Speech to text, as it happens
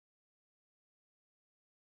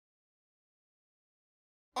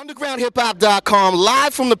UndergroundHipHop.com,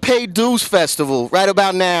 live from the Paid Dues Festival right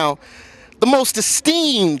about now. The most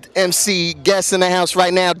esteemed MC guest in the house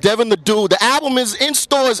right now, Devin the Dude. The album is in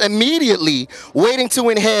stores immediately, waiting to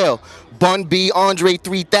inhale. Bun B, Andre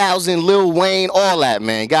 3000, Lil Wayne, all that,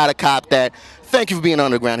 man. Gotta cop that. Thank you for being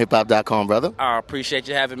on UndergroundHipHop.com, brother. I appreciate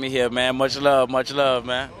you having me here, man. Much love,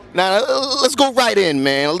 man. Now let's go right in,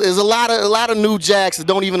 man. There's a lot of new jacks that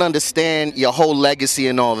don't even understand your whole legacy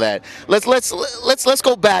and all that. Let's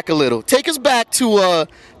go back a little. Take us back to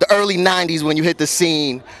the early '90s when you hit the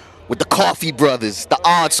scene with the Coffee Brothers, the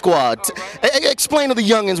Odd Squad. Explain to the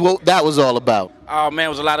youngins what that was all about. Oh man, it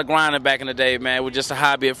was a lot of grinding back in the day, man. It was just a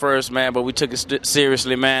hobby at first, man, but we took it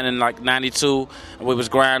seriously, man. In like '92, we was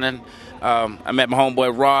grinding. I met my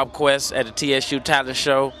homeboy Rob Quest at the TSU talent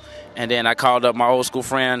show, and then I called up my old school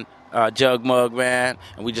friend Jug Mug, man,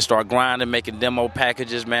 and we just started grinding, making demo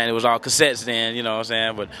packages, man. It was all cassettes then, you know what I'm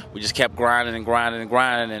saying, but we just kept grinding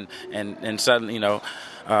and suddenly,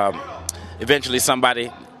 eventually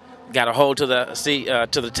somebody got a hold to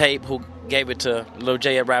the tape, who gave it to Lil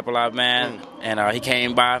J at Rap A Lot, man, and he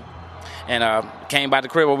came by the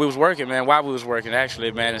crib where we was working, man, while we was working,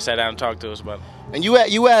 actually, man, and sat down and talked to us about it. And you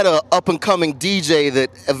had a up-and-coming DJ that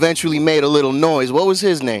eventually made a little noise. What was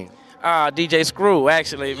his name? DJ Screw,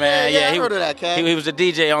 actually, man. Yeah, I heard of that cat. He was a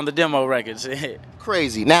DJ on the demo records.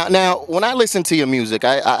 Crazy. Now, when I listen to your music,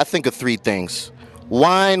 I think of three things: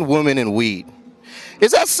 wine, woman, and weed.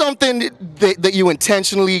 Is that something that you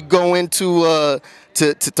intentionally go into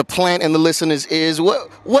to plant in the listeners' ears?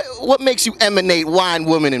 What makes you emanate wine,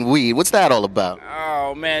 woman, and weed? What's that all about?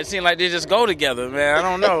 Oh man, it seems like they just go together, man. I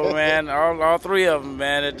don't know, man. All three of them,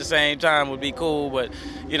 man, at the same time would be cool. But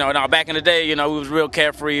now back in the day, we was real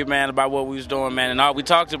carefree, man, about what we was doing, man. And all we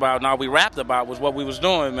talked about and all we rapped about was what we was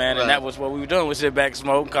doing, man. Right. And that was what we were doing. We sit back,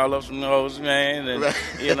 smoke, call up some hoes, man, and right.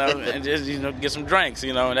 and just get some drinks,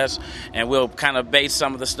 and we'll kind of base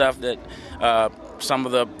some of the stuff that some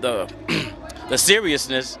of the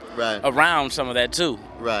seriousness right. around some of that too.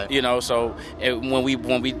 Right. So when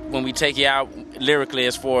we take you out lyrically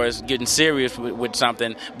as far as getting serious with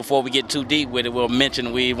something, before we get too deep with it, we'll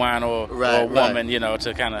mention weed, wine, or woman,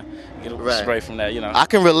 to kind of get straight from that. I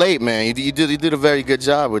can relate, man. You did a very good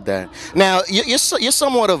job with that. Now you're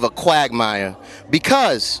somewhat of a quagmire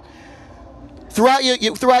because throughout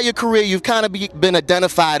your career, you've kind of been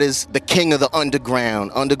identified as the king of the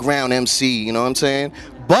underground MC. You know what I'm saying?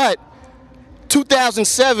 But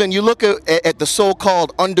 2007, you look at the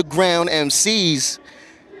so-called underground MCs,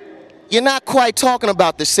 you're not quite talking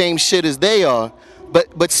about the same shit as they are,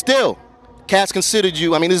 but still, cats considered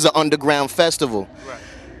you, this is an underground festival. Right.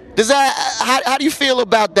 How do you feel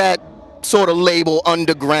about that sort of label,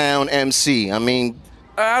 underground MC? I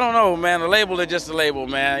don't know, man. A label is just a label,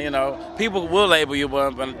 man. People will label you,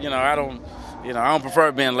 but I don't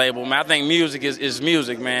prefer being labeled, man. I think music is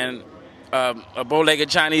music, man. A bow-legged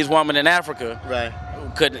Chinese woman in Africa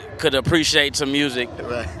could appreciate some music,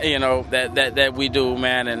 that we do,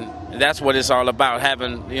 man, and that's what it's all about.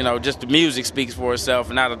 Having, just the music speaks for itself,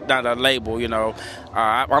 and not a label.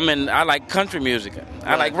 I like country music,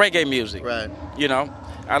 I like reggae music,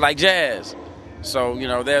 I like jazz. So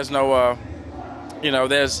there's no,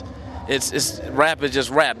 it's rap is just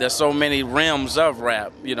rap. There's so many realms of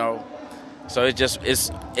rap, So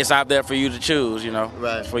it's out there for you to choose,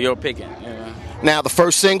 for your picking. Now the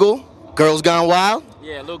first single, "Girls Gone Wild."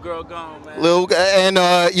 Yeah, Little Girl Gone, man.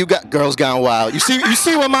 And you got "Girls Gone Wild." You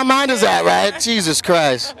see where my mind is at, right? Jesus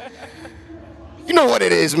Christ. You know what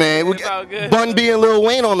it is, man. It's all good. Bun B and Lil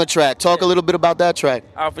Wayne on the track. Talk a little bit about that track.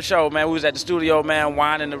 Oh, for sure, man. We was at the studio, man,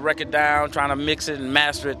 winding the record down, trying to mix it and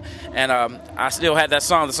master it. And I still had that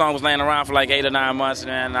song. The song was laying around for like 8 or 9 months,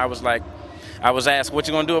 and I was asked, "What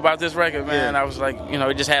you gonna do about this record, man?" I was like,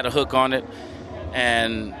 it just had a hook on it,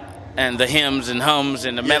 and the hymns and hums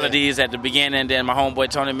and the melodies at the beginning. Then my homeboy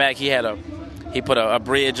Tony Mac, he put a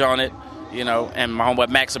bridge on it, and my homeboy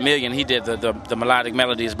Maximilian, he did the melodic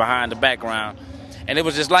melodies behind the background, and it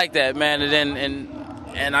was just like that, man.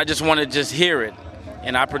 And I just wanted to just hear it.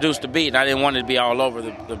 And I produced the beat, and I didn't want it to be all over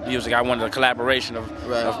the music. I wanted a collaboration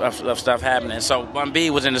of stuff happening. So Bun B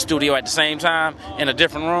was in the studio at the same time in a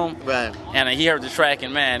different room. Right. And he heard the track,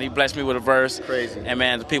 and, man, he blessed me with a verse. Crazy. And,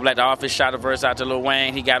 man, the people at the office shot a verse out to Lil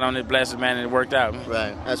Wayne. He got on it, blessed it, man, and it worked out.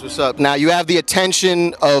 Right. That's what's up. Now, you have the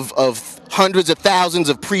attention of hundreds of thousands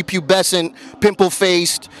of prepubescent,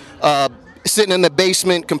 pimple-faced, sitting in the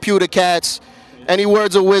basement, computer cats. Any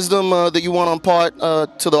words of wisdom that you want to impart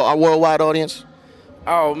to our worldwide audience?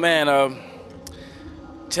 Oh, man,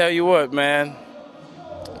 tell you what, man.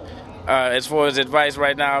 As far as advice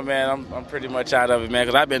right now, man, I'm pretty much out of it, man,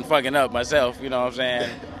 because I've been fucking up myself, you know what I'm saying?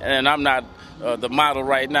 And I'm not the model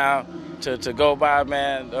right now to go by,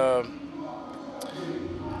 man.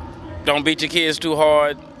 Don't beat your kids too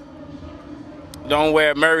hard. Don't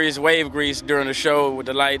wear Murray's wave grease during the show with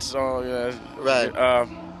the lights on. Right.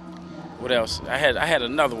 What else? I had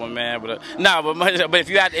another one, man, but if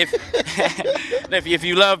you had, if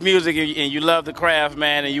you love music and you love the craft,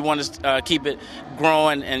 man, and you want to keep it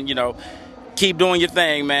growing, and keep doing your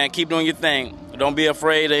thing, man. Keep doing your thing. Don't be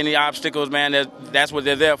afraid of any obstacles, man. That's what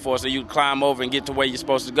they're there for, so you climb over and get to where you're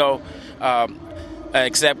supposed to go.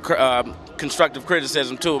 Accept constructive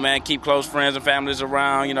criticism too, man. Keep close friends and families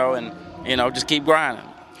around, and just keep grinding.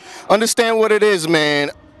 Understand what it is,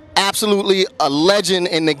 man. Absolutely a legend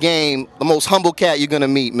in the game. The most humble cat you're going to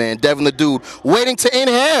meet, man. Devin the Dude. Waiting to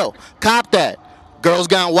inhale. Cop that. Girls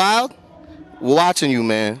Gone Wild. We're watching you,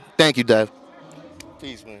 man. Thank you, Dev.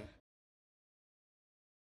 Peace, man.